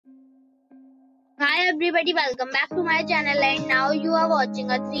Hi everybody, welcome back to my channel and now you are watching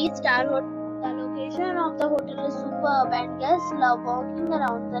a 3-star hotel. The location of the hotel is superb and guests love walking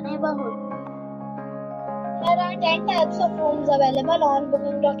around the neighborhood. There are 10 types of rooms available on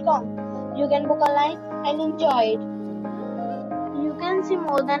booking.com. You can book online and enjoy it. You can see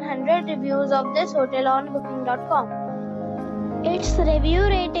more than 100 reviews of this hotel on booking.com. Its review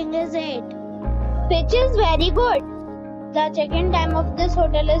rating is 8, which is very good. The check-in time of this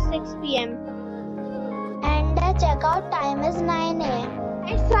hotel is 6 p.m. and the checkout time is 9 a.m.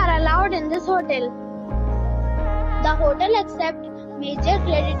 Pets are allowed in this hotel. The hotel accepts major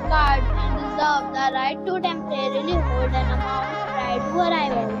credit cards and reserves the right to temporarily hold an amount prior to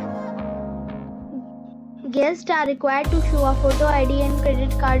arrival. Guests are required to show a photo ID and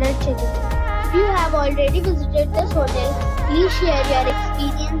credit card at check-in. If you have already visited this hotel, please share your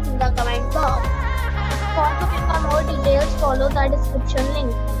experience in the comment box. For booking or more details, follow the description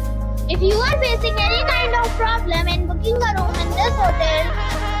link. If you are facing any kind of problem in booking a room in this hotel,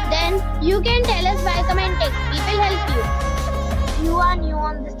 then you can tell us by commenting. We will help you. If you are new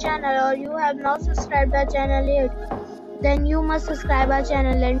on this channel or you have not subscribed our channel yet, then you must subscribe our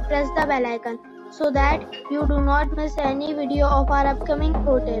channel and press the bell icon so that you do not miss any video of our upcoming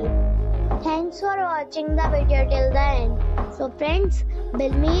hotel. Thanks for watching the video till the end. So friends,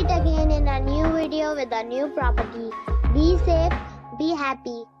 we'll meet again in a new video with a new property. Be safe, be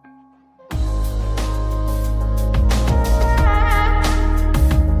happy.